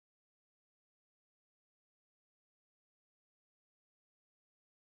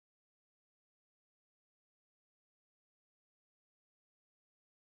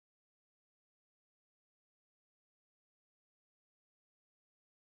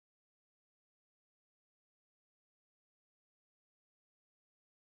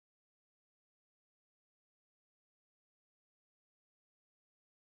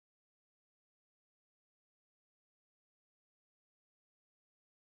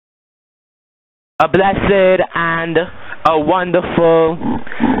A blessed and a wonderful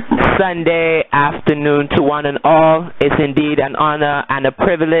Sunday afternoon to one and all. It's indeed an honor and a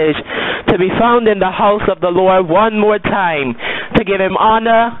privilege to be found in the house of the Lord one more time, to give him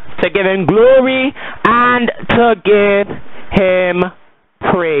honor, to give him glory, and to give him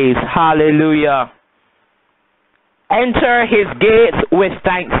praise. Hallelujah. Enter his gates with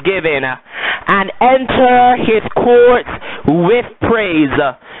thanksgiving and enter his courts with praise.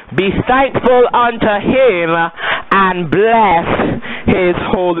 Be thankful unto him and bless his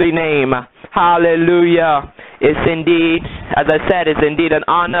holy name. Hallelujah. It's indeed, as I said, it's indeed an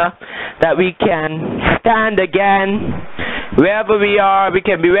honor that we can stand again wherever we are. We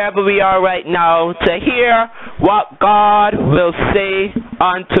can be wherever we are right now to hear what God will say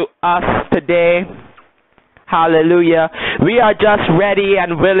unto us today. Hallelujah. We are just ready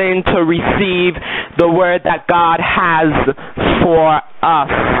and willing to receive the word that God has for us.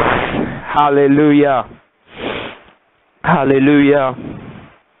 Hallelujah. Hallelujah.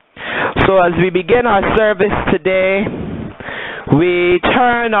 So as we begin our service today, we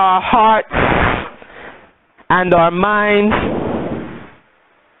turn our hearts and our minds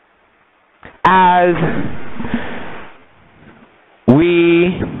as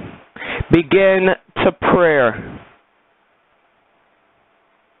we begin to prayer.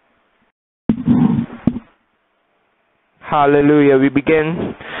 Hallelujah. We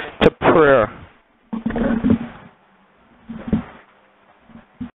begin to prayer.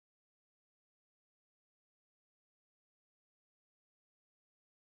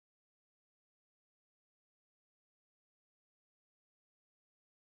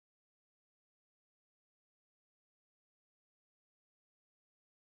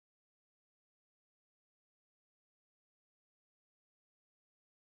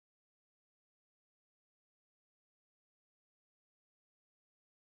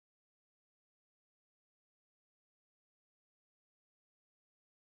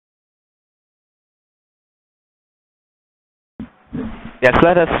 Yes,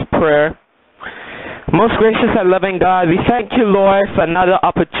 let us pray. Most gracious and loving God, we thank you, Lord, for another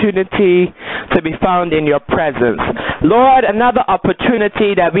opportunity to be found in your presence. Lord, another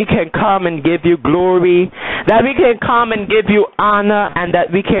opportunity that we can come and give you glory, that we can come and give you honor, and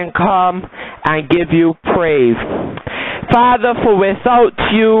that we can come and give you praise. Father, for without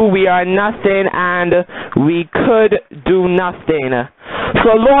you we are nothing and we could do nothing.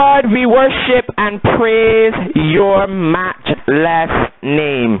 So Lord, we worship and praise your matchless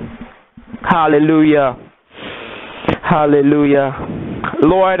name. Hallelujah. Hallelujah.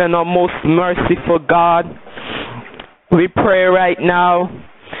 Lord and our most merciful God, we pray right now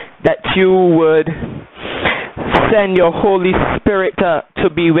that you would send your Holy Spirit to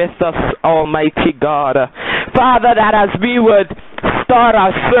be with us, Almighty God. Father, that as we would start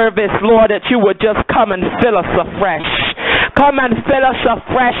our service, Lord, that you would just come and fill us afresh. Come and fill us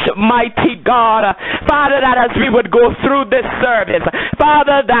afresh, mighty God. Father, that as we would go through this service,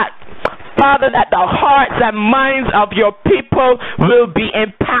 Father, that the hearts and minds of your people will be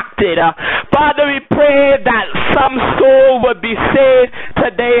impacted. Father, we pray that some soul would be saved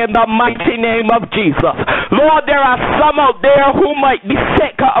today in the mighty name of Jesus. Lord, there are some out there who might be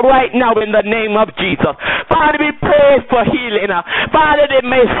sick right now in the name of Jesus. Father, we pray for healing. Father, there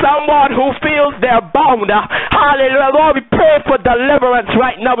may someone who feels they're bound. Hallelujah. Lord, we pray for deliverance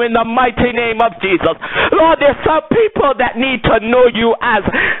right now in the mighty name of Jesus. Lord, there's some people that need to know you as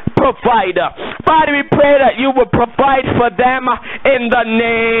provider. Father, we pray that you will provide for them in the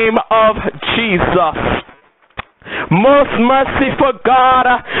name of Jesus. Most merciful God,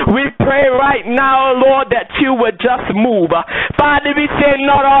 we pray right now, Lord, that you would just move. Father, we say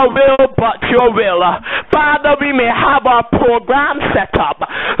not our will, but your will. Father, we may have our program set up.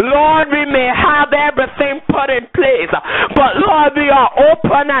 Lord, we may have everything put in place. But Lord, we are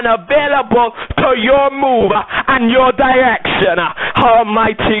open and available to your move and your direction.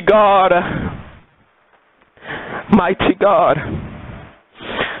 Almighty God. Mighty God.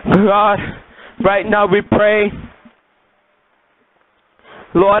 God, right now we pray,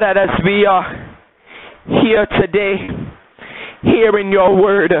 Lord, that as we are here today, hearing your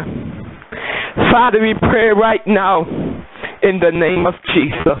word, Father, we pray right now in the name of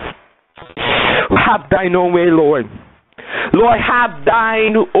Jesus. Have thine own way, Lord. Lord, have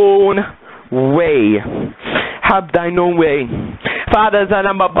thine own way. Have thine own way. Father, as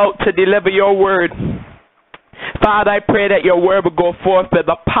I'm about to deliver your word, Father, I pray that your word will go forth with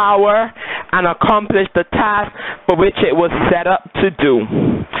the power and accomplish the task for which it was set up to do.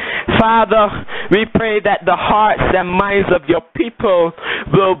 Father, we pray that the hearts and minds of your people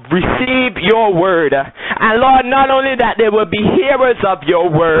will receive your word. And Lord, not only that they will be hearers of your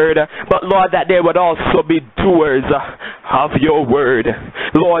word, but Lord, that they would also be doers of your word.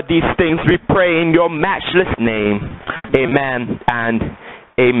 Lord, these things we pray in your matchless name. Amen and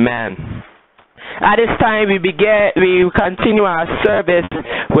amen. At this time we continue our service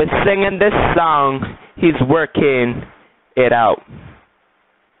with singing this song, He's Working It Out.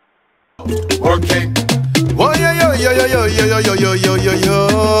 Working. Oh, yo, yo, yo, yo, yo, yo, yo, yo, yo, yo, yo.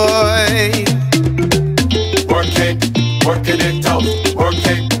 Working, working it out,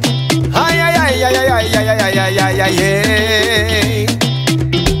 working. Ay, ay, ay, ay, ay, ay, ay, ay, ay, ay, ay.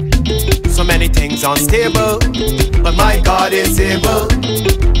 So many things unstable, but my God is able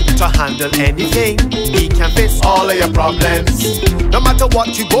to handle anything. He can fix all of your problems. No matter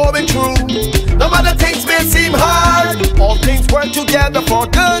what you're going through, no matter things may seem hard, all things work together for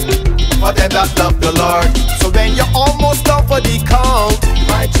good for them that love the Lord. So when you're almost done for the count,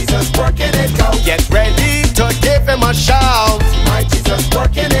 my Jesus working it out. Get ready to give him a shout. My Jesus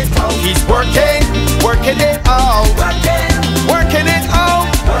working it out. He's working, working it out. Working it out.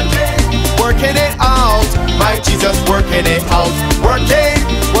 Working it out. My Jesus working it out.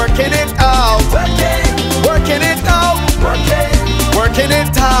 Working it out. Working it out. Working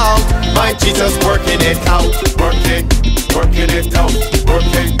it out. My Jesus working it out. Working it out.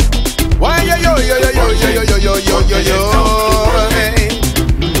 Working. Why yo yo yo yo yo yo yo yo yo yo yo.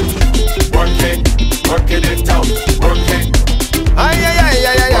 Working it out. Working. Ay ay ay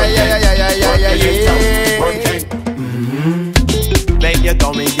ay ay ay ay ay ay ay ay. Working. When you're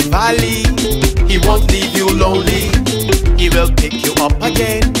down in the valley, he won't leave you lonely. He will pick you up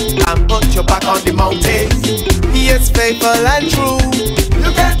again and put you back on the mountains. He is faithful and true.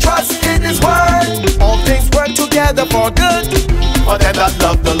 You can trust in his word. All things work together for good for them that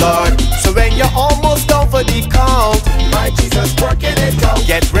love the Lord. So when you're almost done for the count, my Jesus working it out.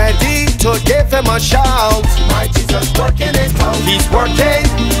 Get ready to give him a shout. My Jesus working it out. He's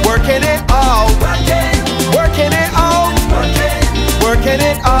working it out. Working it out. Working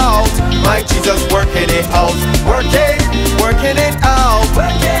it out. My Jesus working it out. Working it out.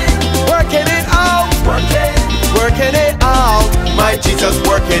 Working it out. Working it out. My Jesus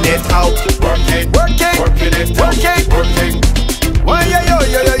working it out. Working it out. Working. Why yo yo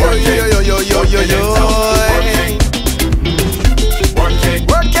yo yo yo yo yo yo yo yo.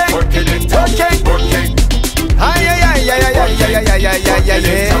 Working it out. Working. Ay ay ay ay ay ay ay ay ay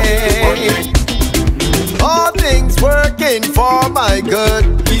ay. All things working for my good.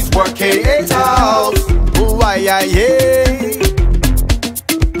 He's working it out. Ooh ay ay ay.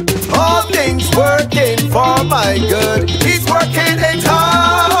 All things working for my good. He's working it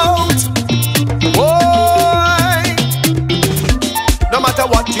out. Boy, no matter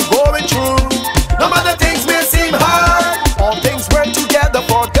what you're going through, no matter things may seem hard, all things work together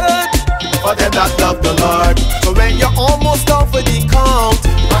for good for them that love the Lord. So when you're almost done for the count,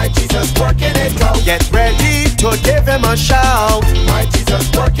 my Jesus working it out. Get ready to give him a shout. My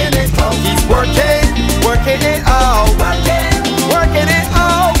Jesus working it out. He's working it out. Working it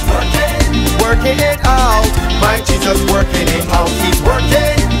out. Working it out. My Jesus working it out. He's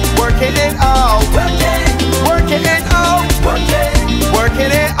working it out. Working it out.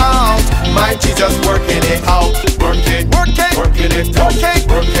 Working it out. My Jesus working it out. Working it out. Working it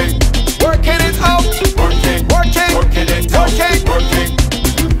out. Working it out. Working it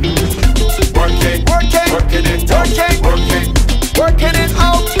out.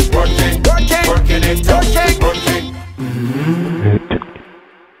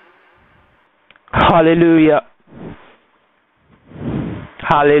 Hallelujah.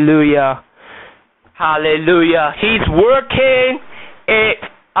 Hallelujah. Hallelujah. He's working it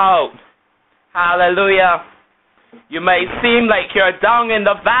out. Hallelujah. You may seem like you're down in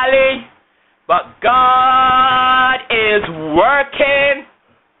the valley, but God is working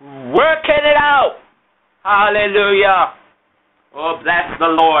it out. Hallelujah. Oh, bless the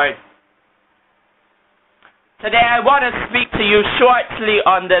Lord. Today I want to speak to you shortly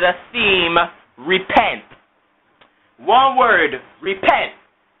under the theme, repent. One word, repent.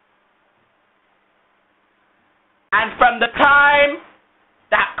 And from the time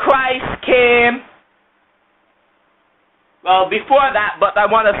that Christ came, well, before that, but I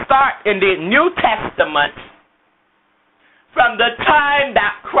want to start in the New Testament. From the time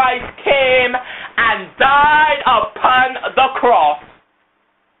that Christ came and died upon the cross,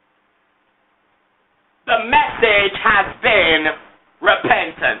 the message has been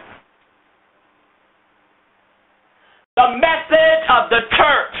repentance. The message of the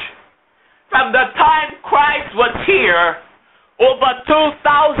church from the time Christ was here over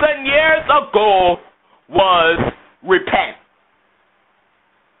 2,000 years ago was repent.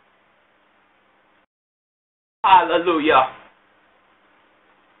 Hallelujah.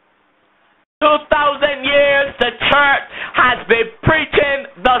 2,000 years the church has been preaching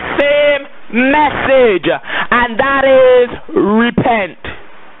the same message, and that is repent.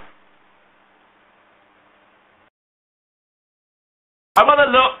 I want to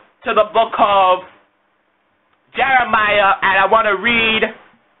look to the book of Jeremiah, and I want to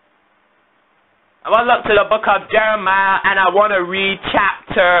look to the book of Jeremiah, and I want to read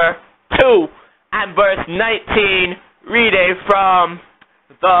chapter 2 and verse 19, reading from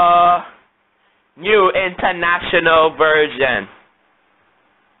the New International Version.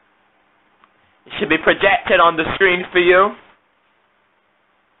 It should be projected on the screen for you.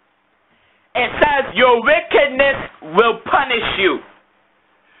 It says, your wickedness will punish you.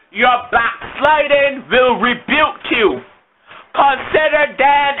 Your backsliding will rebuke you. Consider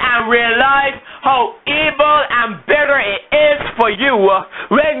then and realize how evil and bitter it is for you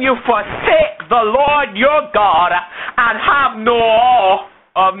when you forsake the Lord your God and have no awe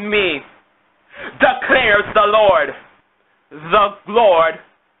of me, declares the Lord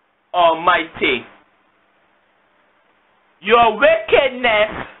Almighty. Your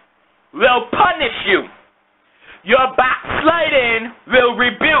wickedness will punish you. Your backsliding will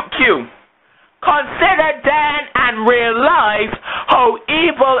rebuke you. Consider then and realize how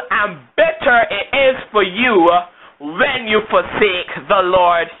evil and bitter it is for you when you forsake the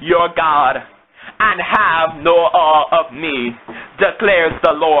Lord your God and have no awe of me, declares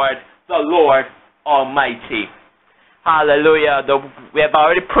the Lord Almighty. Hallelujah. We have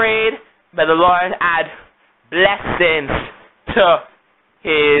already prayed. May the Lord add blessings to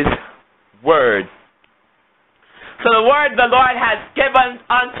His word. So the word the Lord has given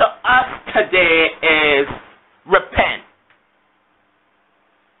unto us today is repent.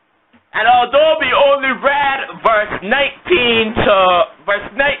 And although we only read verse 19 to verse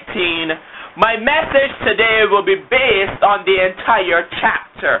 19, my message today will be based on the entire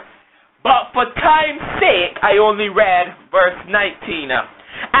chapter. But for time's sake, I only read verse 19.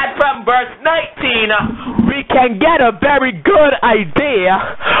 And from verse 19, we can get a very good idea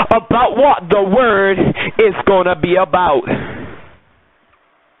about what the word is going to be about.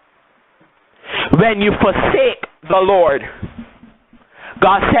 When you forsake the Lord,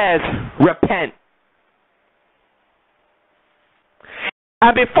 God says, repent.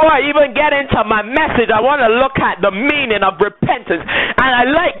 And before I even get into my message, I want to look at the meaning of repentance. And I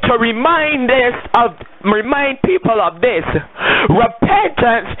like to remind people of this.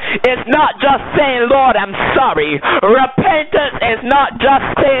 Repentance is not just saying, Lord, I'm sorry. Repentance is not just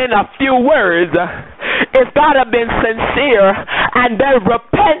saying a few words. It's got to be sincere. And then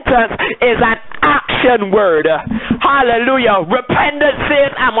repentance is an action word. Hallelujah. Repentance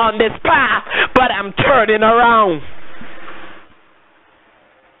says, I'm on this path, but I'm turning around.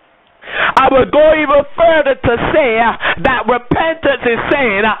 I will go even further to say that repentance is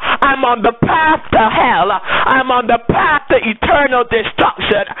saying, I'm on the path to hell, I'm on the path to eternal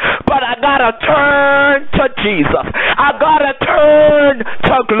destruction, but I gotta turn to Jesus. I gotta turn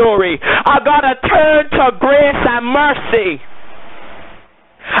to glory. I gotta turn to grace and mercy.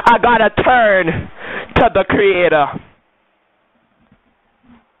 I gotta turn to the Creator.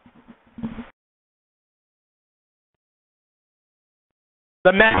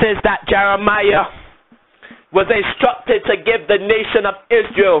 The message that Jeremiah was instructed to give the nation of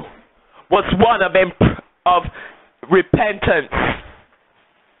Israel was one of repentance.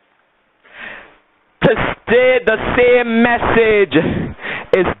 Today, the same message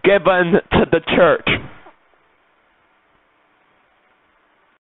is given to the church.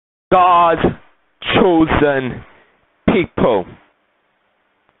 God's chosen people.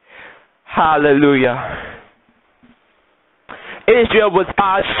 Hallelujah. Israel was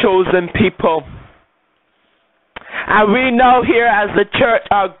God's chosen people. And we know here as the church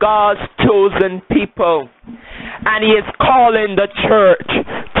are God's chosen people. And He is calling the church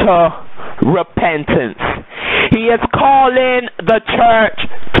to repentance. He is calling the church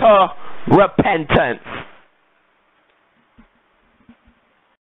to repentance.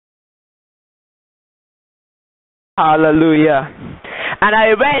 Hallelujah. And I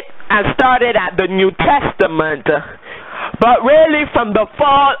went and started at the New Testament. But really from the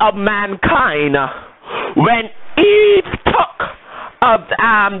fall of mankind, when Eve took of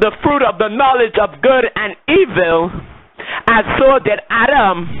the fruit of the knowledge of good and evil, and so did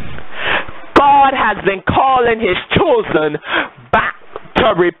Adam, God has been calling His chosen back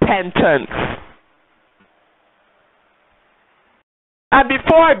to repentance. And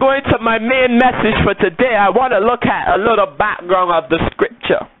before I go into my main message for today, I want to look at a little background of the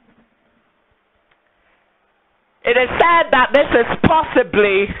scripture. It is said that this is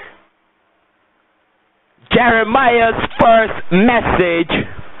possibly Jeremiah's first message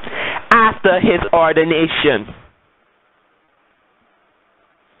after his ordination.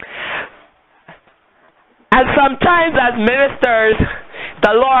 And sometimes as ministers,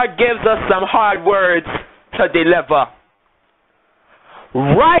 the Lord gives us some hard words to deliver.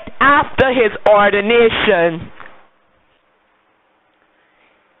 Right after his ordination,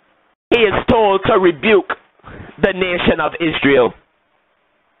 he is told to rebuke the nation of Israel.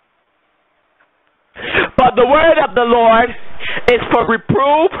 But the word of the Lord is for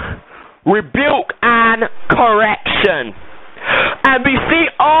reproof, rebuke, and correction. And we see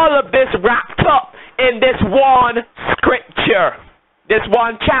all of this wrapped up in this one scripture. This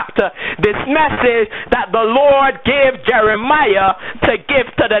one chapter, this message that the Lord gave Jeremiah to give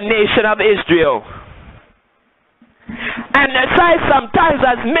to the nation of Israel. And aside sometimes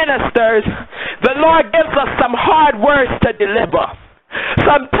as ministers, the Lord gives us some hard words to deliver.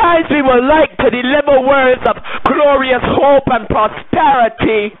 Sometimes we would like to deliver words of glorious hope and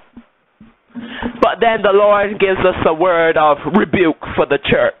prosperity, but then the Lord gives us a word of rebuke for the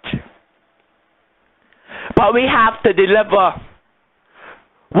church. But we have to deliver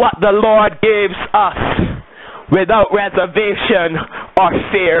what the Lord gives us without reservation or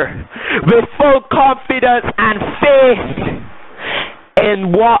fear, with full confidence and faith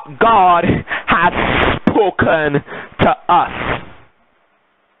in what God has spoken to us.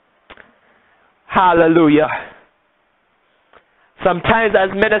 Hallelujah. Sometimes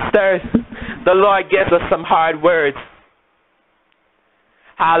as ministers, the Lord gives us some hard words.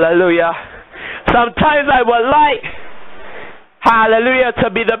 Hallelujah. Sometimes I would like, hallelujah, to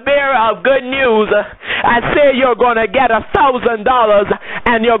be the bearer of good news and say you're going to get $1,000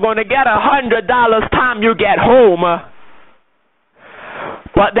 and you're going to get $100 time you get home.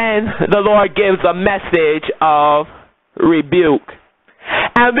 But then the Lord gives a message of rebuke.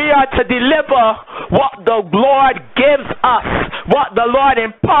 And we are to deliver what the Lord gives us, what the Lord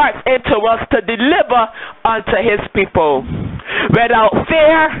imparts into us to deliver unto his people. Without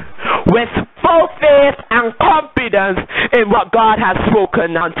fear, with full faith and confidence in what God has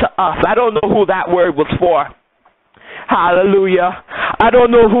spoken unto us. I don't know who that word was for. Hallelujah. I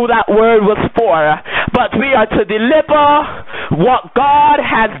don't know who that word was for, but we are to deliver what God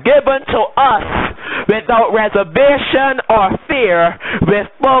has given to us without reservation or fear, with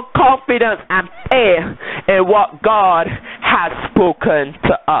full confidence and faith in what God has spoken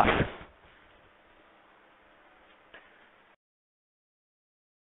to us.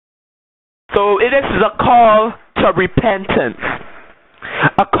 So it is a call to repentance.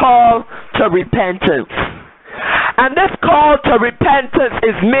 A call to repentance. And this call to repentance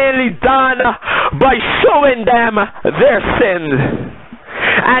is mainly done by showing them their sins.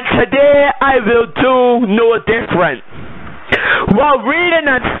 And today I will do no different. While reading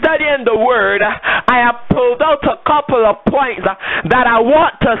and studying the word, I have pulled out a couple of points that I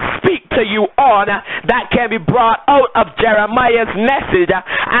want to speak to you on that can be brought out of Jeremiah's message,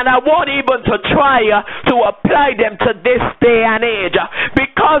 and I want even to try to apply them to this day and age,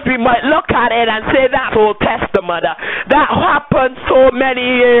 because we might look at it and say that's Old Testament. That happened so many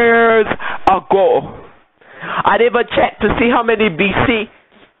years ago. I never checked to see how many BC,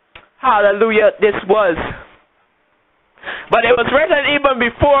 hallelujah, this was. But it was written even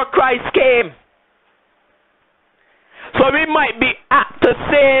before Christ came. So we might be apt to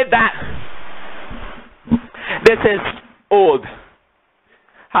say that this is old.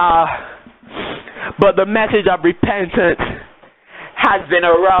 But the message of repentance has been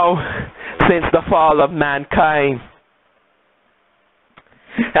around since the fall of mankind.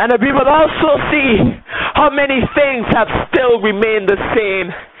 And we will also see how many things have still remained the same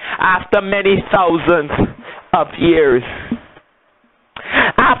after many thousands of years.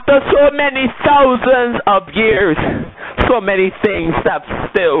 After so many thousands of years, so many things have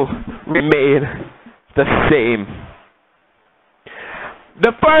still remained the same.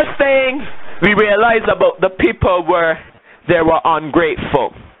 The first thing we realize about the people were they were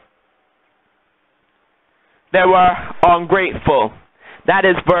ungrateful. They were ungrateful. That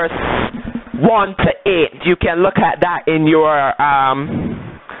is verse 1 to 8. You can look at that in your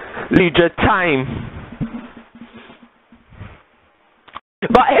leisure time.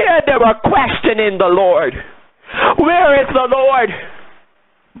 But here they were questioning the Lord. Where is the Lord?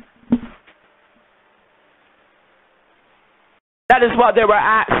 That is what they were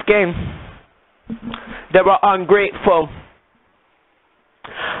asking. They were ungrateful.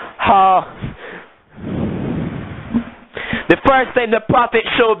 The first thing the prophet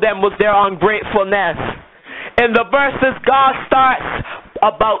showed them was their ungratefulness. In the verses, God starts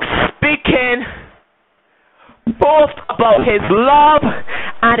about speaking both about his love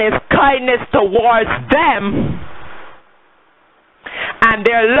and his kindness towards them, and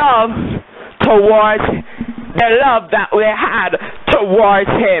their love that they had towards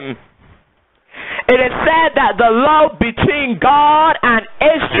him. It is said that the love between God and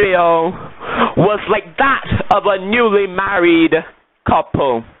Israel was like that of a newly married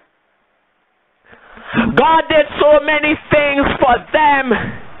couple. God did so many things for them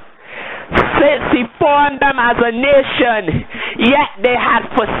since he formed them as a nation, yet they had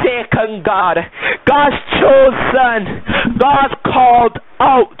forsaken God. God's chosen, God's called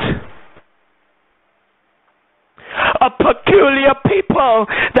out. A peculiar people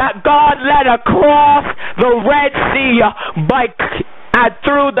that God led across the Red Sea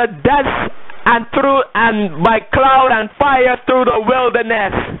through the desert and by cloud and fire through the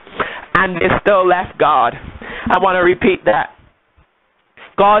wilderness, and they still left God. I want to repeat that.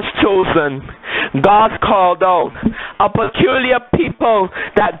 God's chosen, God's called out, a peculiar people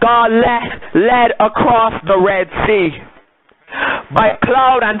that God led across the Red Sea by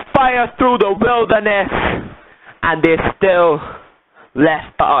cloud and fire through the wilderness, and they still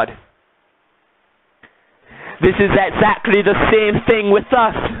left God. This is exactly the same thing with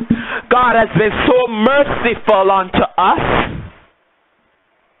us. God has been so merciful unto us.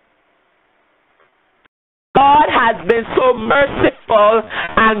 God has been so merciful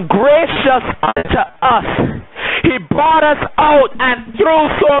and gracious unto us. He brought us out and through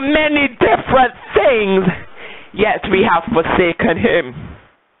so many different things, yet we have forsaken him.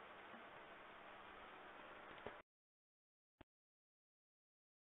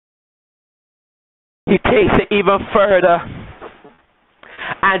 He takes it even further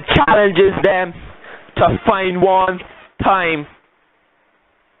and challenges them to find one time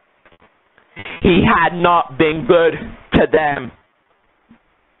he had not been good to them.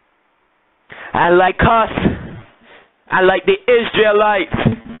 And like us, and like the Israelites,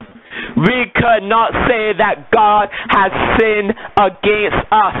 we could not say that God has sinned against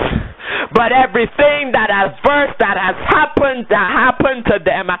us. But everything that has happened to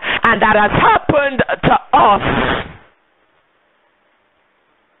them and that has happened to us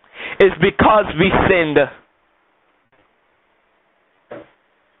is because we sinned.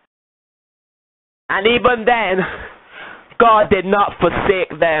 And even then, God did not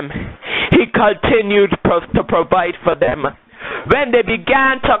forsake them. He continued to provide for them. When they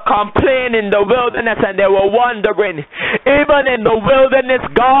began to complain in the wilderness and they were wandering, even in the wilderness,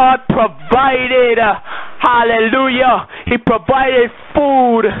 God provided, hallelujah, he provided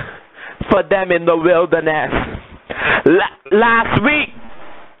food for them in the wilderness. Last week,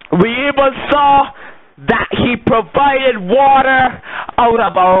 we even saw that he provided water out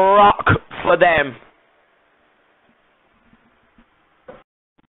of a rock for them.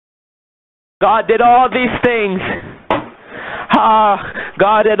 God did all these things.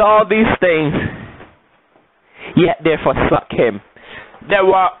 God did all these things, yet they forsook him. There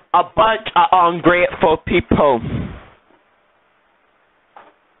were a bunch of ungrateful people.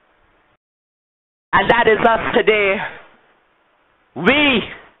 And that is us today.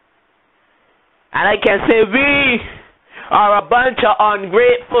 And I can say we are a bunch of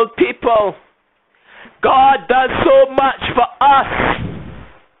ungrateful people. God does so much for us.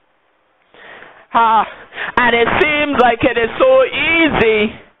 And it seems like it is so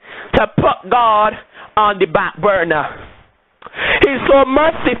easy to put God on the back burner. He's so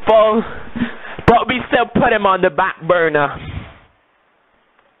merciful, but we still put him on the back burner.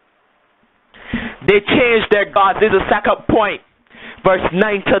 They changed their gods. This is the second point. Verse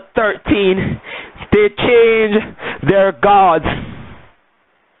 9 to 13. They changed their gods.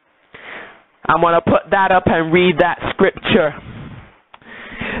 I'm going to put that up and read that scripture.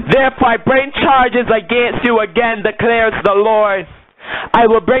 Therefore I bring charges against you again, declares the Lord. I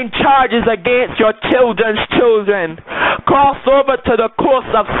will bring charges against your children's children. Cross over to the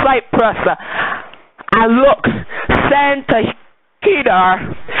coast of Cyprus and look, send to Kedar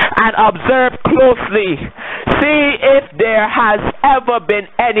and observe closely. See if there has ever been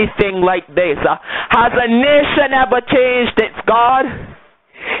anything like this. Has a nation ever changed its God?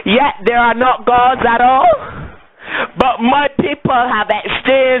 Yet there are not gods at all. But my people have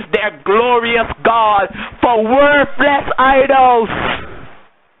exchanged their glorious God for worthless idols.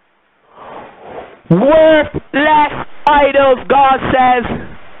 Worthless idols, God says.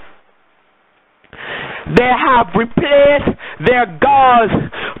 They have replaced their gods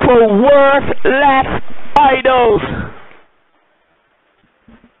for worthless idols.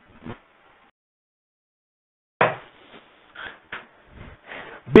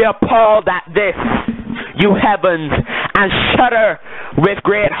 Be appalled at this, you heavens, and shudder with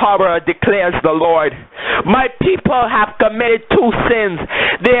great horror, declares the Lord. My people have committed two sins.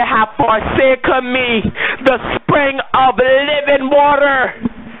 They have forsaken me, the spring of living water,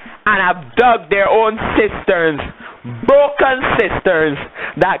 and have dug their own cisterns, broken cisterns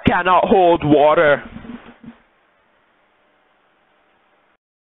that cannot hold water.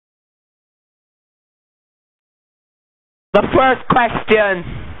 The first question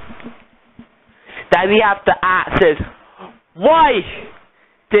that we have to ask is, why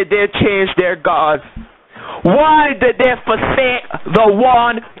did they change their God? Why did they forsake the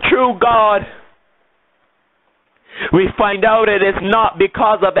one true God? We find out it is not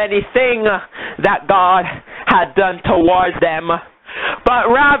because of anything that God had done towards them, but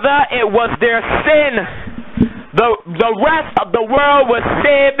rather it was their sin. The rest of the world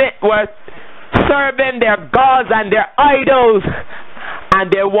was serving their gods and their idols, and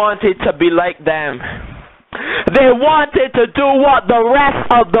they wanted to be like them. They wanted to do what the rest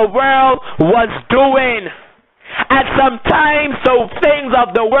of the world was doing. And sometimes those things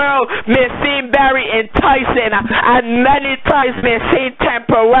of the world may seem very enticing, and many times may seem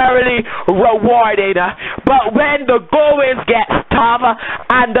temporarily rewarding. But when the goings get tough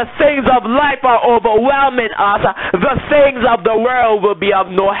and the things of life are overwhelming us, the things of the world will be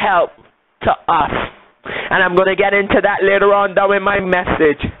of no help to us. And I'm going to get into that later on down in my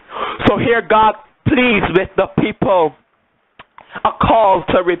message. So here God pleads with the people, a call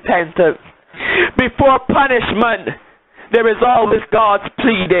to repentance. Before punishment, there is always God's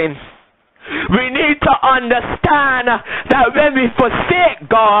pleading. We need to understand that when we forsake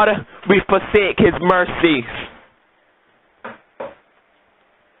God, we forsake His mercies.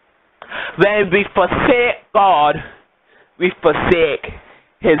 When we forsake God, we forsake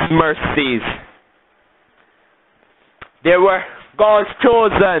His mercies. They were God's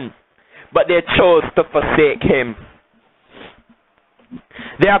chosen, but they chose to forsake Him.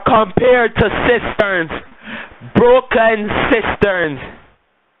 They are compared to cisterns, broken cisterns.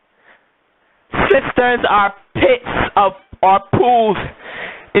 Cisterns are pits or pools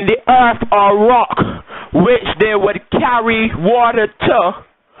in the earth or rock which they would carry water to,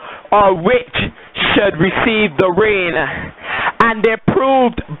 or which should receive the rain. And they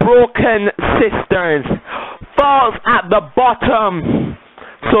proved broken cisterns, falls at the bottom,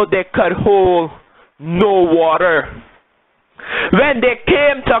 so they could hold no water. When they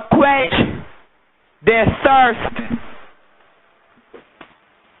came to quench their thirst,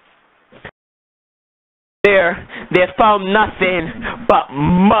 there they found nothing but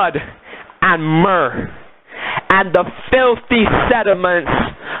mud and myrrh and the filthy sediments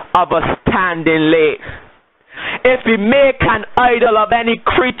of a standing lake. If we make an idol of any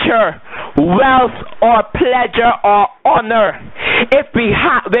creature, wealth or pleasure or honor, if we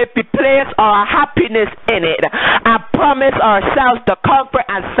place our happiness in it and promise ourselves the comfort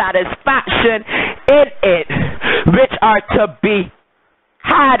and satisfaction in it, which are to be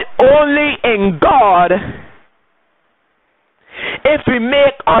had only in God, if we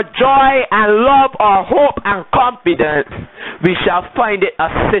make our joy and love our hope and confidence, we shall find it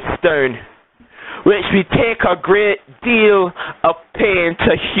a cistern which we take a great deal of pain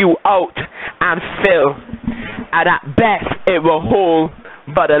to hew out and fill, and at best it will hold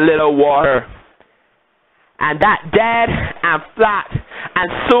but a little water, and that dead and flat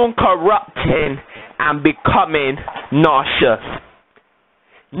and soon corrupting and becoming nauseous.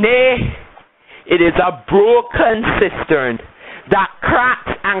 Nay, it is a broken cistern that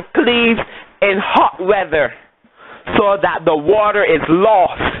cracks and cleaves in hot weather, so that the water is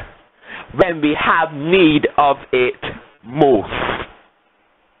lost when we have need of it most.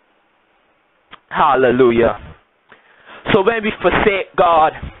 Hallelujah. So when we forsake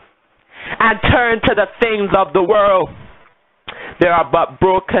God and turn to the things of the world, there are but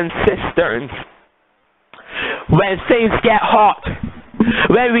broken cisterns. When things get hot,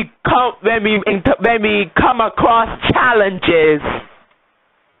 when we come across challenges,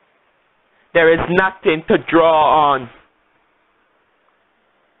 there is nothing to draw on.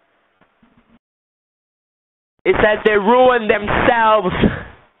 It says they ruin themselves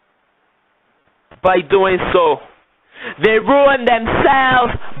by doing so. They ruin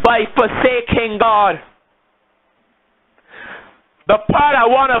themselves by forsaking God. The part I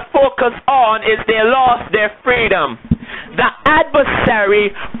want to focus on is they lost their freedom. The adversary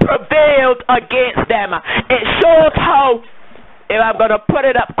prevailed against them. It shows how, if I'm going to put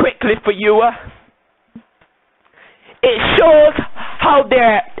it up quickly for you, it shows how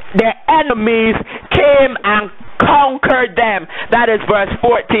their enemies came and conquered them. That is verse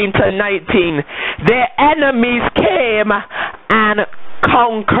 14 to 19. Their enemies came and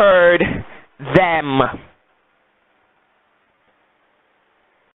conquered them.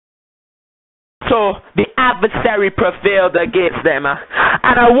 So the adversary prevailed against them.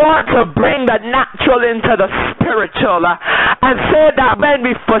 And I want to bring the natural into the spiritual and say that when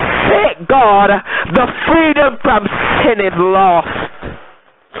we forsake God, the freedom from sin is lost.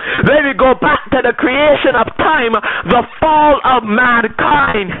 When we go back to the creation of time, the fall of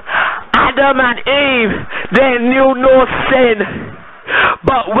mankind, Adam and Eve, they knew no sin.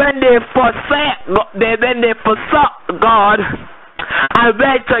 But when they forsook God and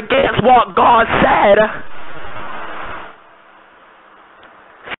went against what God said,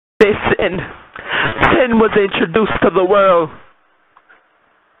 they sinned. Sin was introduced to the world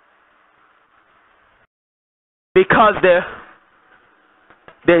because the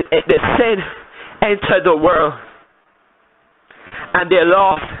sin entered the world and they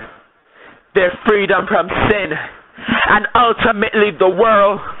lost their freedom from sin, and ultimately the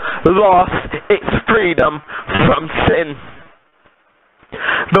world lost its freedom from sin.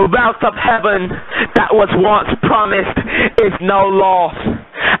 The wealth of heaven that was once promised is now lost,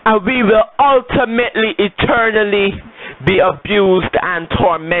 and we will ultimately eternally be abused and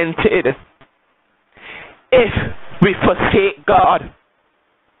tormented if we forsake God.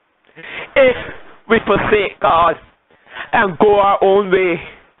 If we forsake God and go our own way,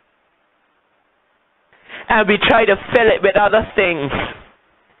 and we try to fill it with other things,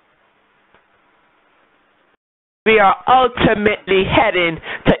 we are ultimately heading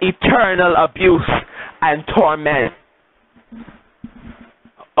to eternal abuse and torment.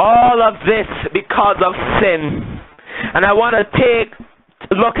 All of this because of sin. And I want to take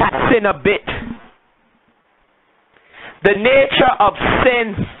a look at sin a bit. The nature of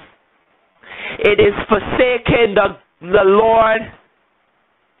sin, it is forsaking the Lord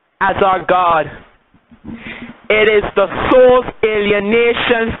as our God. It is the soul's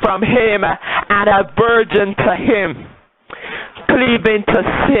alienation from Him and aversion to Him. Cleaving to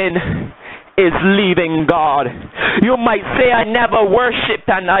sin is leaving God. You might say, I never worshipped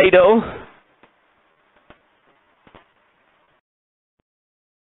an idol.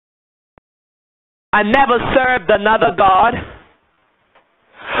 I never served another God.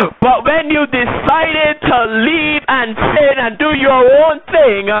 But when you decided to leave and sin and do your own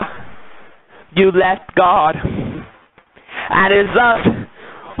thing, you left God. And it's us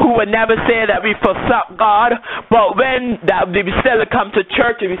who would never say that we forsook God, but when we still come to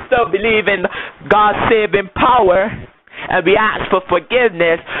church and we still believe in God's saving power, and we ask for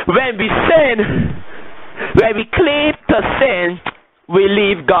forgiveness, when we sin, when we cleave to sin, we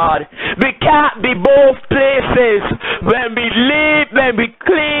leave God. We can't be both places. When we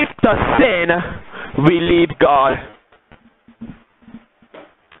cleave to sin, we leave God.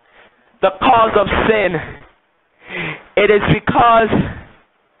 The cause of sin, it is because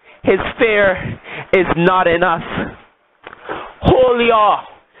His fear is not in us. Holy awe.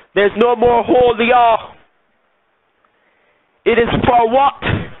 There's no more holy awe. It is for what?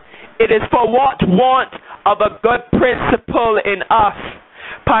 It is for what want of a good principle in us,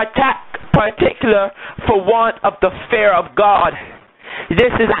 particular for want of the fear of God.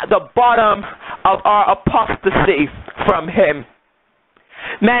 This is at the bottom of our apostasy from Him.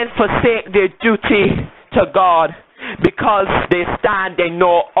 Men forsake their duty to God because they stand in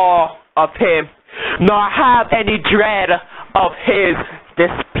no awe of Him, nor have any dread of His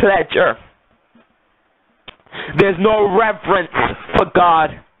displeasure. There's no reverence for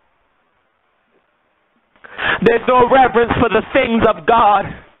God. There's no reverence for the things of God.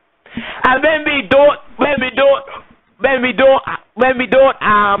 And when we don't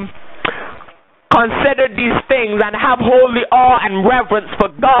consider these things and have holy awe and reverence for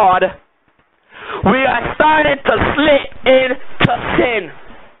God, we are starting to slip into sin.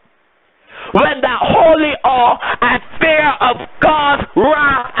 When that holy awe and fear of God's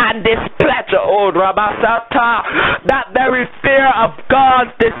wrath and displeasure, oh Rabasata, that very fear of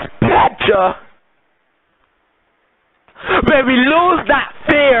God's displeasure, when we lose that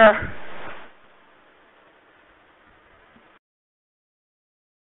fear,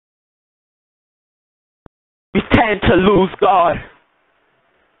 we tend to lose God.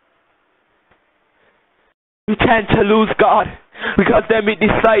 We tend to lose God because then we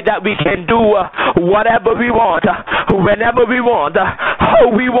decide that we can do whatever we want, whenever we want,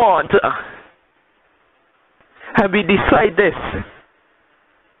 how we want. And we decide this.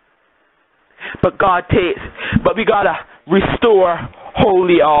 But we gotta restore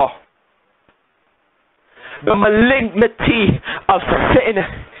holy awe. The malignity of sin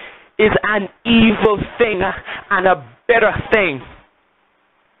is an evil thing and a bitter thing.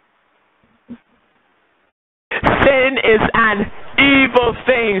 Sin is an evil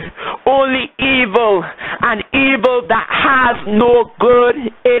thing, only evil, and evil that has no good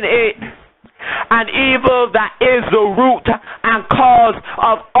in it, and evil that is the root and cause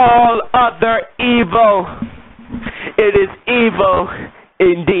of all other evil. It is evil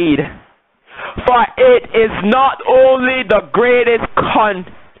indeed. For it is not only the greatest contrariety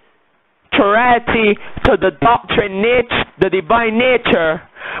to the doctrine, the divine nature,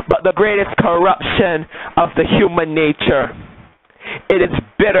 but the greatest corruption of the human nature. It is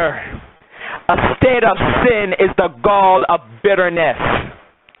bitter. A state of sin is the gall of bitterness.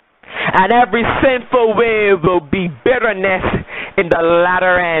 And every sinful way will be bitterness in the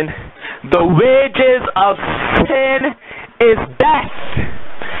latter end. The wages of sin is death.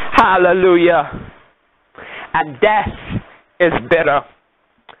 Hallelujah. And death is bitter.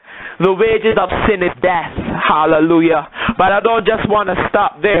 The wages of sin is death. Hallelujah. But I don't just want to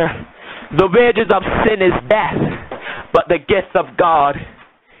stop there. The wages of sin is death, but the gift of God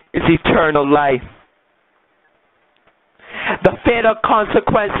is eternal life. The fatal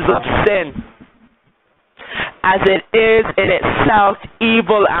consequences of sin, as it is in itself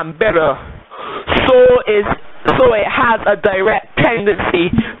evil and bitter, so it has a direct tendency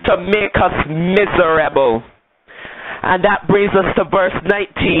to make us miserable. And that brings us to verse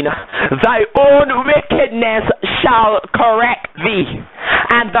 19. Thy own wickedness shall correct thee,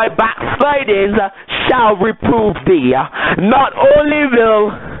 and thy backslidings shall reprove thee. Not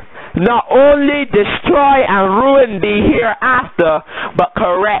only destroy and ruin thee hereafter, but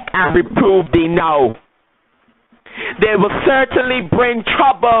correct and reprove thee now. They will certainly bring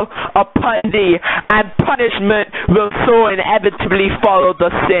trouble upon thee, and punishment will so inevitably follow the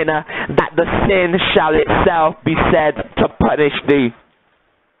sinner, that the sin shall itself be said to punish thee.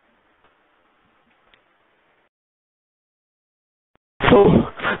 So,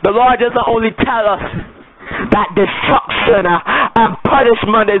 the Lord doesn't only tell us that destruction and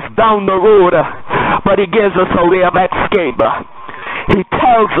punishment is down the road, but He gives us a way of escape. He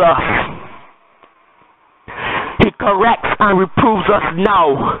tells us, He corrects and reproves us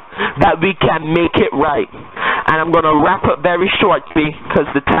now that we can make it right. And I'm going to wrap up very shortly because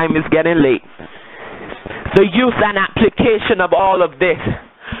the time is getting late. The use and application of all of this.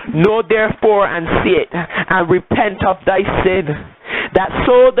 Know therefore and see it, and repent of thy sin, that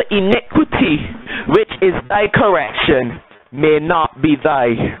so the iniquity which is thy correction may not be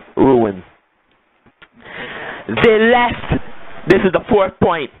thy ruin. They left, this is the fourth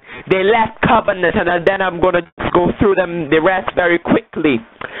point, they left covenant, and then I'm going to go through them the rest very quickly.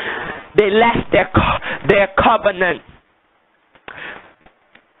 They left their covenant.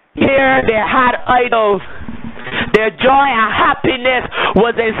 Here they had idols. Their joy and happiness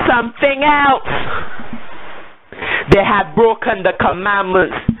was in something else. They had broken the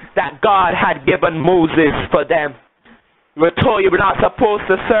commandments that God had given Moses for them. We were told you were not supposed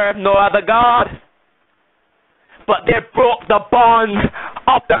to serve no other God. But they broke the bonds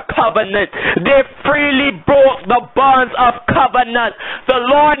of the covenant. They freely broke the bonds of covenant. The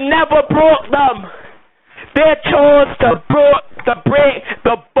Lord never broke them. They chose to break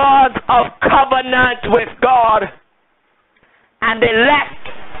the bonds of covenant with God. And they left.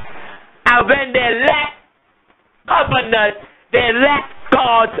 And when they left covenant, they left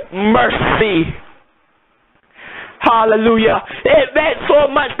God's mercy. Hallelujah. It meant so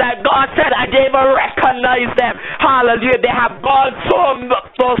much that God said, I didn't even recognize them. Hallelujah. They have gone so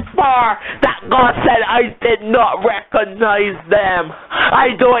far that God said, I did not recognize them.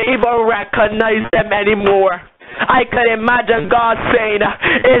 I don't even recognize them anymore. I can imagine God saying,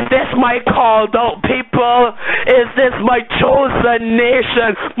 is this my called out people? Is this my chosen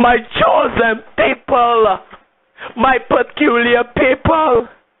nation? My chosen people? My peculiar people?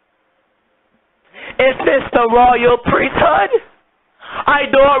 Is this the royal priesthood? I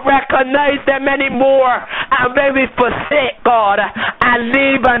don't recognize them anymore. And when we forsake God and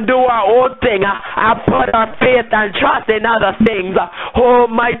leave and do our own thing and put our faith and trust in other things,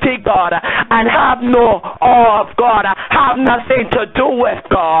 Almighty God, and have no awe of God, have nothing to do with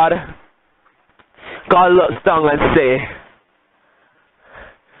God, God looks down and says,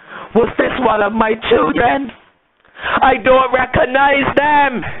 was this one of my children? I don't recognize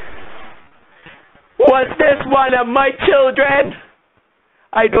them. Was this one of my children?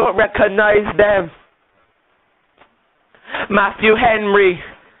 I don't recognize them. Matthew Henry,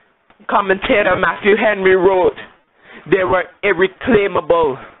 commentator Matthew Henry wrote, they were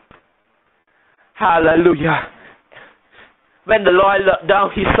irreclaimable. Hallelujah. When the Lord looked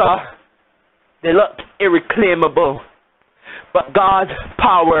down, He saw they looked irreclaimable. But God's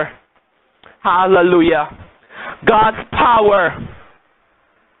power, hallelujah, God's power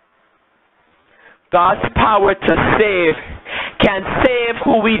God's power to save can save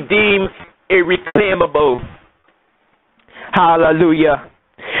who we deem irreclaimable. Hallelujah.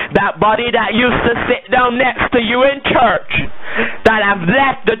 That body that used to sit down next to you in church, that have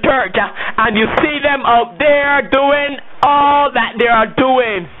left the church, and you see them out there doing all that they are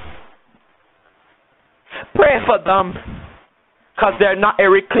doing. Pray for them, because they're not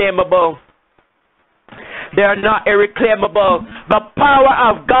irreclaimable. They're not irreclaimable. The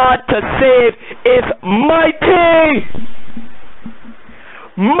power of God to save is mighty.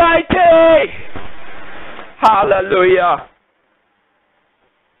 Mighty. Hallelujah.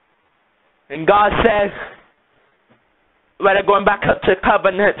 And God says, when they're going back up to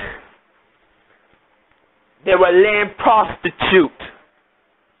covenant, they were laying prostitute,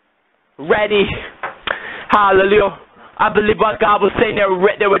 ready. Hallelujah. I believe what God was saying,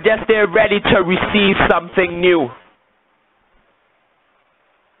 they were just there ready to receive something new.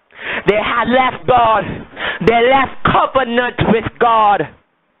 They had left God. They left covenant with God.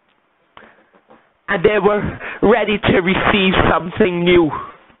 And they were ready to receive something new.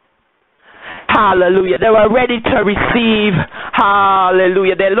 Hallelujah. They were ready to receive.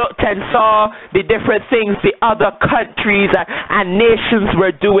 Hallelujah. They looked and saw the different things the other countries and nations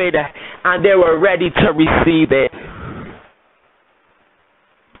were doing, and they were ready to receive it.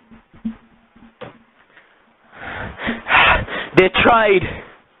 They tried.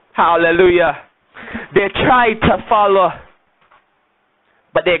 Hallelujah. They tried to follow,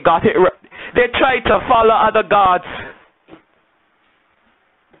 but they got it wrong. They tried to follow other gods,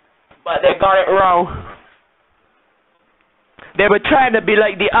 but they got it wrong. They were trying to be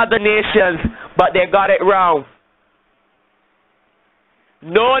like the other nations, but they got it wrong.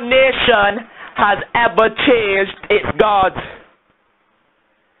 No nation has ever changed its gods.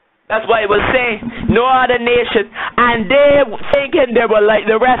 That's why it was saying, no other nation. And they, thinking they were like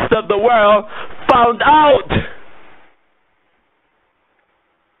the rest of the world, found out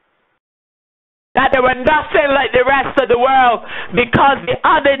that they were nothing like the rest of the world, because the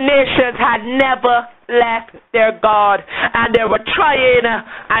other nations had never left their God. And they were trying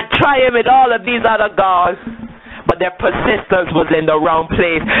and trying with all of these other gods, but their persistence was in the wrong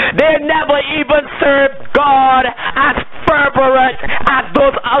place. They never even served God as fervent as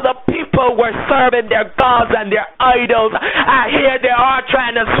those other people were serving their gods and their idols. And here they are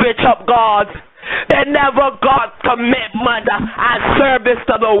trying to switch up gods. They never got commitment and service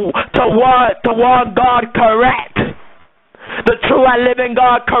to one God correct. The true and living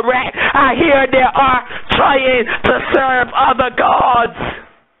God correct. And here they are trying to serve other gods.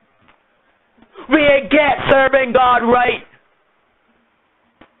 We ain't get serving God right,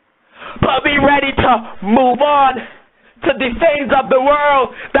 but be ready to move on to the things of the world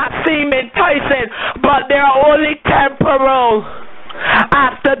that seem enticing, but they are only temporal.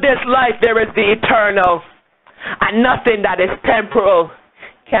 After this life there is the eternal, and nothing that is temporal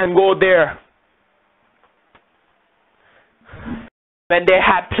can go there. When they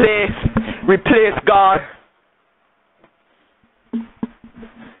had replaced God,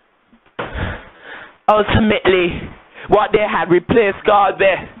 ultimately, what they had replaced God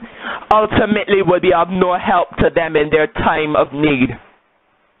with ultimately would be of no help to them in their time of need.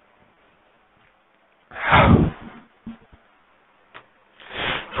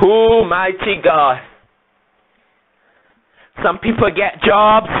 Almighty God. Some people get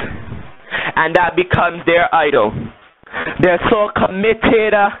jobs, and that becomes their idol. They're so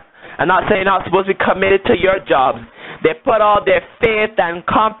committed. I'm not saying not supposed to be committed to your job. They put all their faith and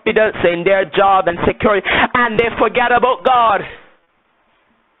confidence in their job and security, and they forget about God.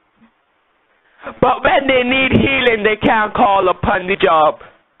 But when they need healing, they can't call upon the job.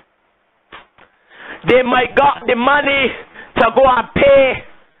 They might got the money to go and pay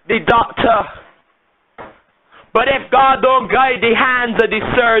the doctor, but if God don't guide the hands of the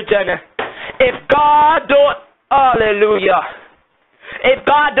surgeon, if God don't, hallelujah, if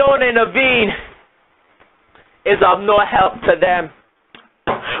God don't intervene, is of no help to them.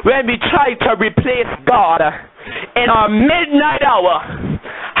 When we try to replace God in our midnight hour,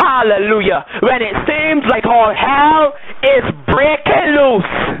 hallelujah, when it seems like all hell is breaking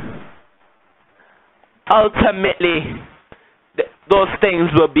loose, ultimately those things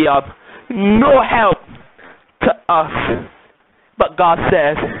will be of no help to us. But God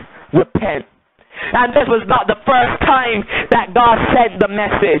says, repent. And this was not the first time that God sent the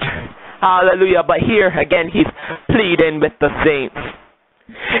message. Hallelujah. But here again, he's pleading with the saints.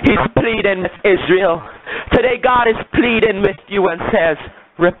 He's pleading with Israel. Today God is pleading with you and says,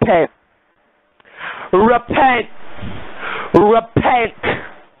 repent. Repent. Repent.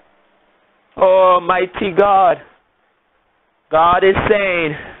 Almighty God. God is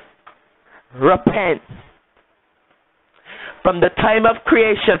saying, repent. From the time of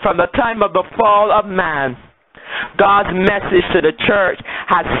creation, from the time of the fall of man, God's message to the church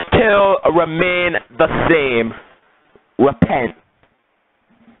has still remained the same. Repent.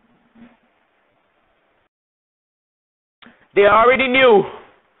 They already knew,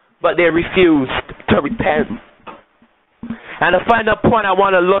 but they refused to repent. And the final point I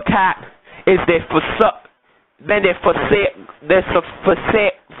want to look at is they forsook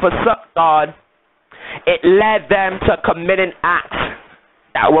God. It led them to committing acts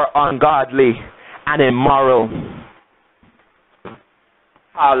that were ungodly and immoral.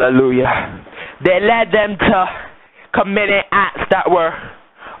 Hallelujah. They led them to committing acts that were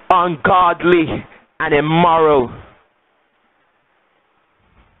ungodly and immoral.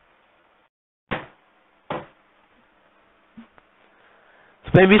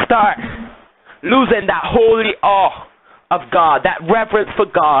 So when we start losing that holy awe of God, that reverence for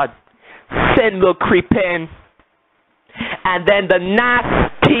God, sin will creep in. And then the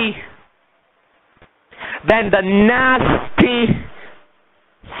nasty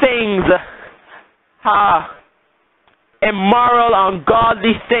things, immoral,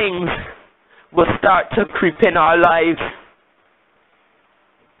 ungodly things will start to creep in our lives.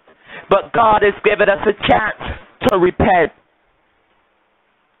 But God has given us a chance to repent.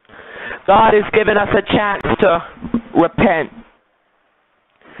 God has given us a chance to repent.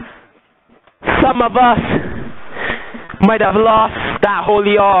 Some of us might have lost that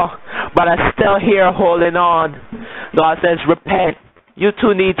holy awe, but are still here holding on. God says, repent. You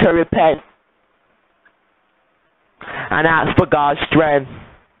too need to repent. And ask for God's strength.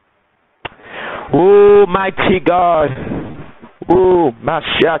 Oh, mighty God. Oh,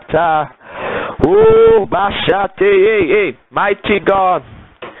 Mashata. Oh, Mashate. Mighty God.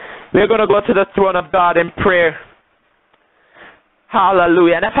 We're going to go to the throne of God in prayer.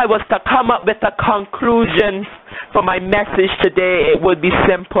 Hallelujah. And if I was to come up with a conclusion for my message today, it would be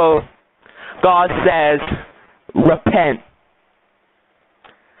simple. God says, repent.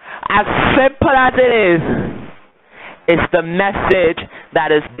 As simple as it is, it's the message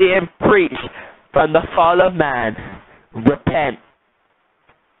that is being preached from the fall of man. Repent.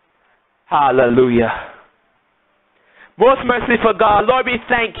 Hallelujah. Most merciful God, Lord, we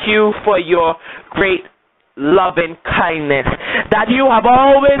thank you for your great loving kindness that you have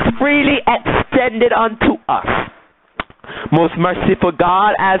always freely extended unto us. Most merciful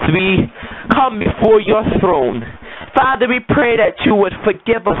God, as we come before your throne, Father, we pray that you would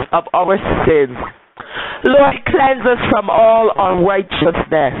forgive us of our sins. Lord, cleanse us from all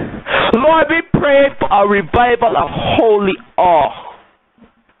unrighteousness. Lord, we pray for a revival of holy awe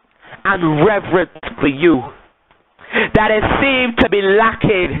and reverence for you that it seems to be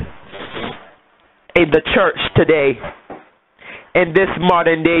lacking in the church today, in this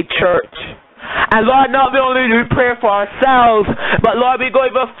modern day church. And Lord, not only do we pray for ourselves, but Lord, we go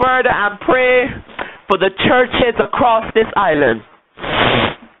even further and pray for the churches across this island,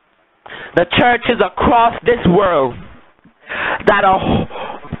 the churches across this world, that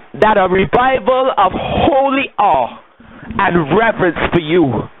a revival of holy awe and reverence for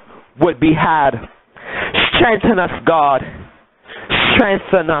you would be had. Strengthen us, God.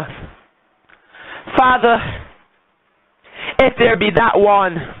 Strengthen us. Father, if there be that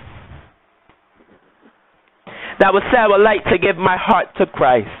one that would say, I would like to give my heart to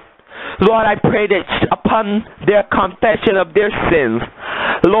Christ, Lord, I pray that upon their confession of their sins,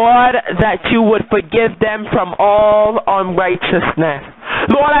 Lord, that you would forgive them from all unrighteousness.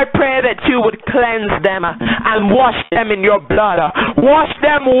 Lord, I pray that you would cleanse them and wash them in your blood. Wash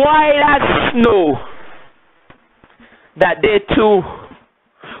them white as snow, that they too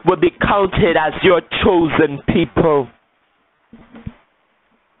will be counted as your chosen people.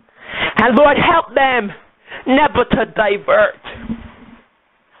 And Lord, help them never to divert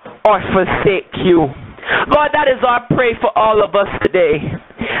or forsake you. Lord, that is our prayer for all of us today,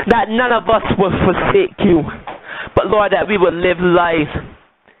 that none of us will forsake you, but Lord, that we will live life.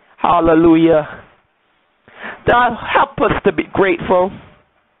 Hallelujah. God, help us to be grateful.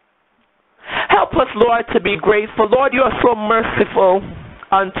 Help us, Lord, to be grateful. Lord, you are so merciful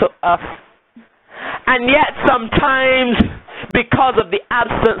unto us. And yet sometimes, because of the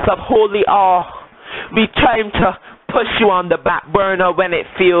absence of holy awe, we try to push you on the back burner when we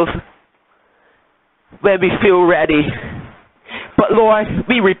feel ready. But Lord,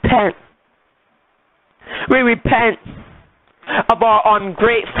 we repent. We repent of our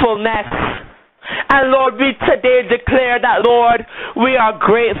ungratefulness. And Lord, we today declare that, Lord, we are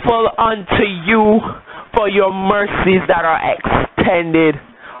grateful unto you for your mercies that are extended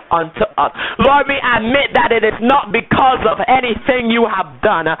unto us. Lord, we admit that it is not because of anything you have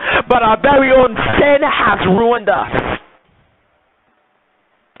done, but our very own sin has ruined us.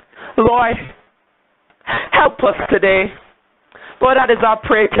 Lord, help us today. Lord, that is our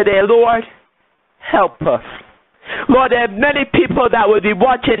prayer today. Lord, help us. Lord, there are many people that will be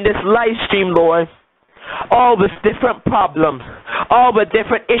watching this live stream, Lord, all with different problems, all with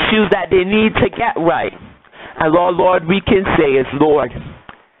different issues that they need to get right. And Lord, we can say is, Lord,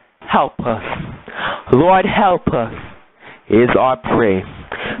 help us. Lord, help us is our prayer.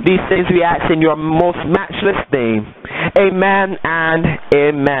 These things we ask in your most matchless name. Amen and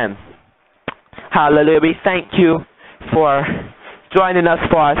amen. Hallelujah. We thank you for joining us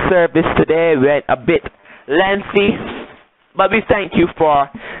for our service today. We went a bit lengthy, but we thank you for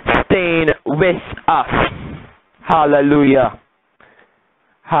staying with us. Hallelujah.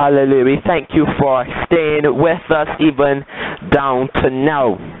 Hallelujah. We thank you for staying with us even down to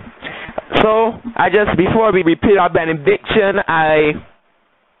now. So, before we repeat our benediction,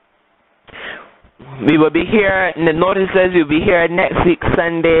 we will be here, and the notice says we'll be here next week,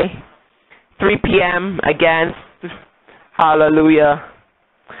 Sunday, 3 p.m. again. Hallelujah.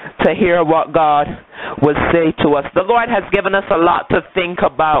 To hear what God will say to us. The Lord has given us a lot to think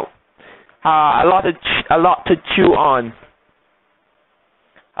about, a lot to chew on.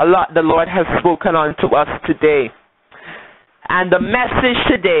 A lot the Lord has spoken on to us today. And the message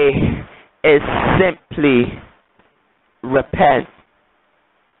today is simply repent.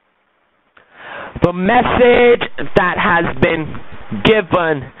 The message that has been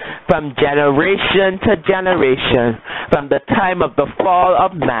given from generation to generation, from the time of the fall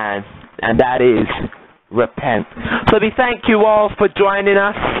of man, and that is repent. So we thank you all for joining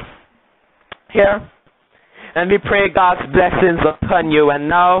us here, and we pray God's blessings upon you. And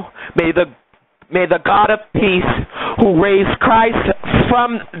now may the God of peace, who raised Christ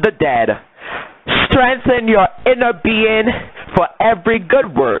from the dead, strengthen your inner being for every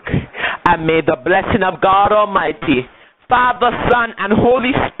good work, and may the blessing of God Almighty, Father, Son, and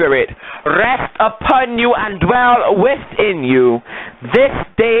Holy Spirit rest upon you and dwell within you this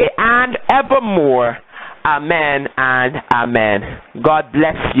day and evermore. Amen and amen. God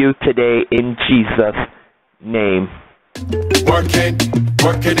bless you today in Jesus' name. Working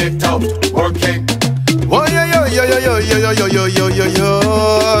it out, working. Oh, yo, yo, yo, yo, yo, yo, yo, yo, yo, yo.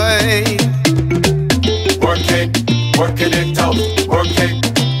 Working it out, working.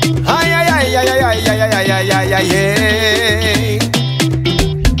 Ay, ay, ay, ay, ay, ay, ay, ay, ay, ay, ay.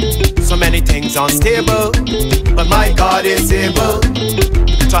 So many things unstable, but my God is able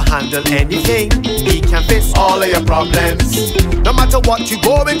to handle anything. He can fix all of your problems. No matter what you're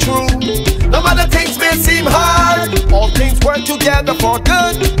going through, no matter things may seem hard, all things work together for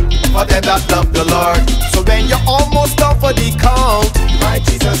good for them that love the Lord. So when you're almost done for the count, my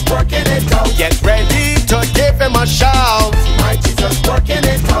Jesus working it out. Get ready to give him a shout. My Jesus working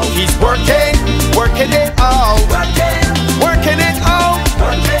it out. He's working it out. Working it out.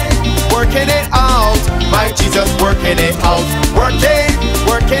 Working it out. My Jesus working it out.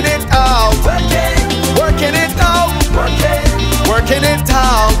 Working it out. Working it out. Working it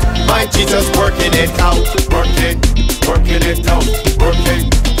out. My Jesus working it out. Working it out. Working.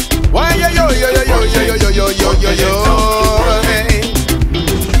 Why yo yo yo yo yo yo yo yo yo yo yo.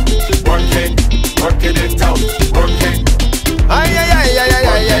 Working it out. Working. Ay ay ay ay ay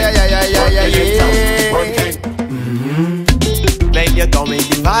ay ay ay ay ay ay. Working. When you're down in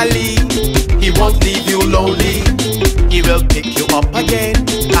the valley, he won't leave you lonely. He will pick you up again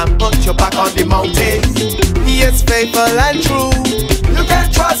and put you back on the mountains. He is faithful and true. You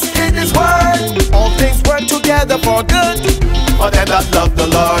can trust in his word. All things work together for good for them that love the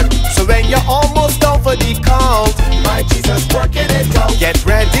Lord. So when you're almost done for the count, my Jesus working it out. Get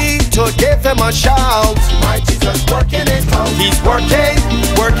ready to give him a shout. My Jesus working it out. He's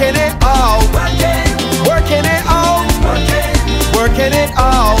working it out. Working it out. Working it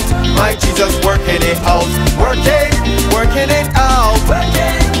out. My Jesus working it out. Working it out.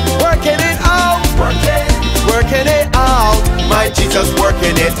 Working it out. Working it out. My Jesus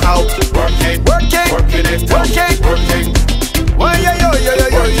working it out. Working it out. Working. Why yo yo yo yo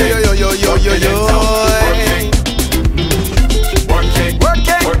yo yo yo yo yo yo yo.